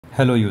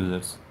Hello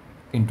users,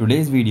 in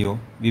today's video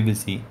we will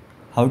see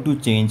how to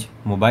change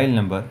mobile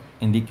number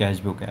in the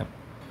CashBook app.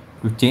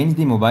 To change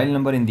the mobile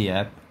number in the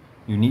app,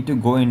 you need to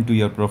go into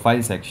your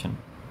profile section.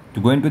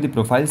 To go into the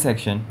profile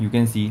section, you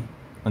can see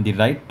on the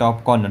right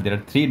top corner there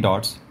are three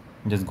dots.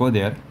 Just go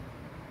there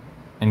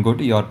and go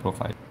to your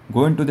profile.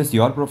 Go into this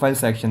your profile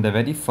section. The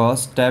very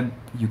first tab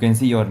you can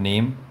see your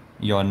name,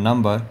 your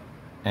number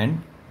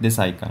and this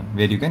icon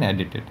where you can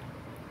edit it.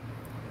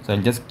 So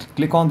I'll just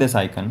click on this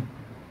icon.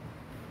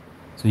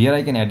 So here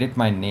I can edit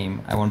my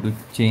name. I want to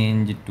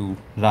change it to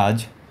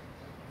Raj,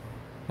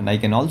 and I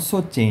can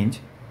also change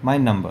my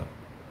number.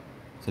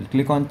 So I'll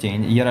click on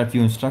change. Here are a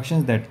few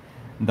instructions that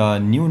the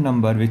new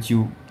number which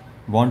you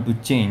want to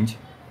change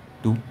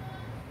to,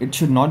 it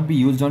should not be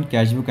used on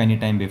CashBook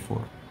anytime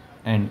before,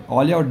 and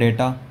all your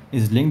data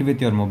is linked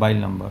with your mobile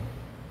number,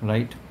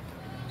 right?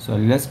 So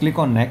let's click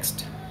on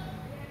next,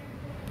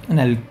 and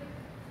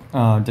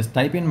I'll just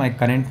type in my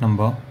current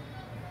number,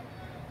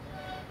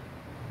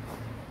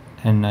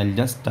 and I'll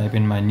just type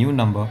in my new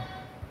number.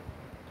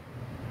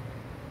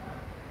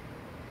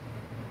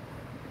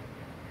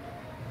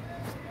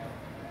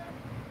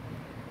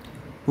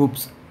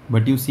 Oops,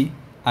 but you see,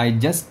 I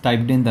just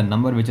typed in the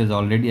number which has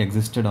already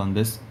existed on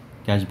this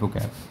CashBook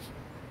app.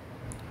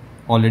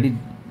 Already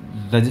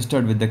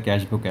registered with the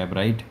CashBook app,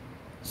 right?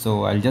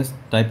 So I'll just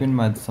type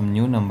in some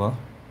new number,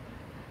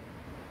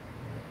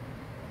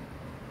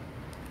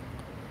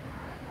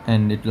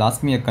 and it will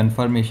ask me a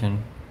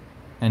confirmation,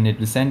 and it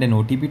will send an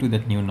OTP to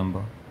that new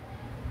number.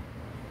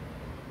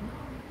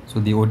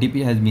 So the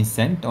OTP has been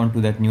sent onto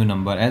that new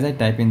number. As I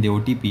type in the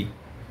OTP,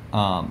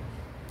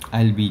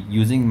 I'll be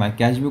using my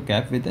CashBook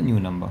app with the new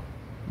number.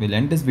 We'll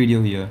end this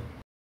video here.